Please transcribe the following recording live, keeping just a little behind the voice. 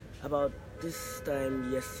About this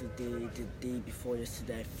time yesterday, the day before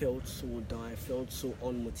yesterday, I felt so down. I felt so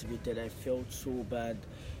unmotivated. I felt so bad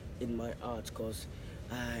in my heart because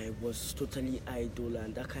I was totally idle,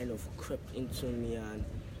 and that kind of crept into me, and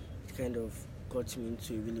it kind of got me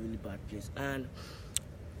into a really, really bad place. And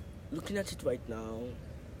looking at it right now,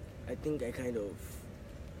 I think I kind of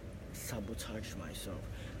sabotaged myself.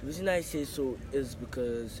 The reason I say so is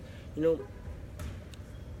because, you know,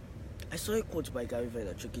 I saw a quote by Gary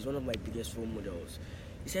Vaynerchuk. He's one of my biggest role models.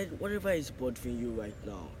 He said, "Whatever is bothering you right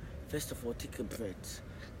now, first of all, take a breath,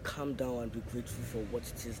 calm down, and be grateful for what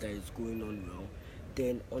it is that is going on well.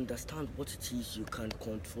 Then understand what it is you can't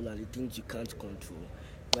control and the things you can't control.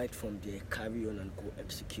 Right from there, carry on and go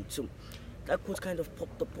execute." So that quote kind of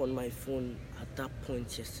popped up on my phone at that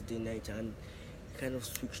point yesterday night, and kind of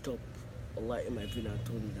switched up a light in my brain and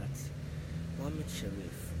told me that Mohammed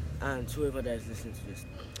Sharif and whoever that is listening to this,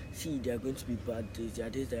 see, there are going to be bad days. There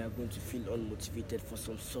are days that you are going to feel unmotivated for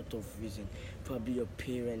some sort of reason. Probably your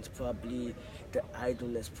parents, probably the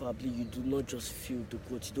idleness, probably you do not just feel the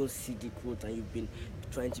growth, you don't see the growth, and you've been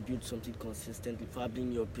trying to build something consistently, probably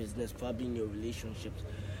in your business, probably in your relationships.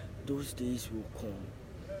 Those days will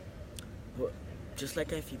come. But just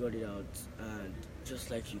like I figured it out, and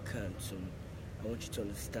just like you can soon, I want you to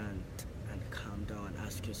understand and calm down and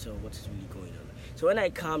ask yourself what is really going on. So when I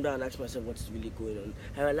calmed down and asked myself what is really going on,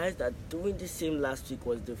 I realized that doing the same last week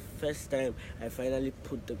was the first time I finally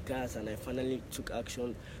put the gas and I finally took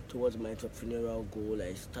action towards my entrepreneurial goal.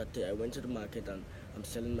 I went to the market, and I'm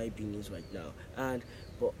selling my beanies right now.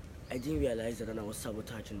 But I didn't realize that, and I was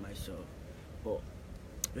sabotaging myself. But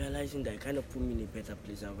realizing that, I kind of put me in a better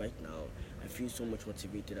place, and right now I feel so much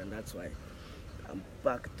motivated, and that's why I'm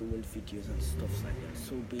back doing videos and stuff like that.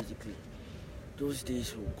 So basically, those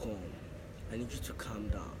days will come. I need you to calm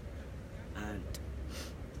down and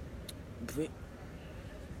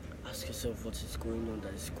ask yourself what is going on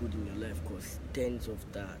that is good in your life, because tens of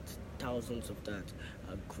that, thousands of that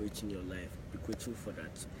are great in your life. Be grateful for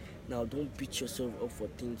that. Now, don't beat yourself up for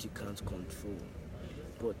things you can't control,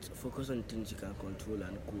 but focus on things you can control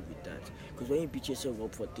and go with that. Because when you beat yourself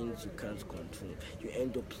up for things you can't control, you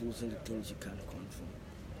end up losing the things you can't control.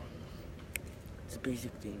 It's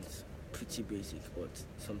basic things, pretty basic, but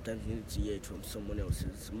sometimes you need to hear it from someone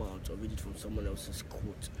else's mouth, or read it from someone else's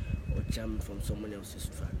quote, or jam it from someone else's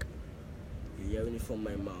track. You're hearing it from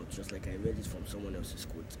my mouth, just like I read it from someone else's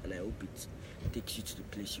quote, and I hope it takes you to the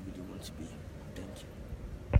place you really want to be.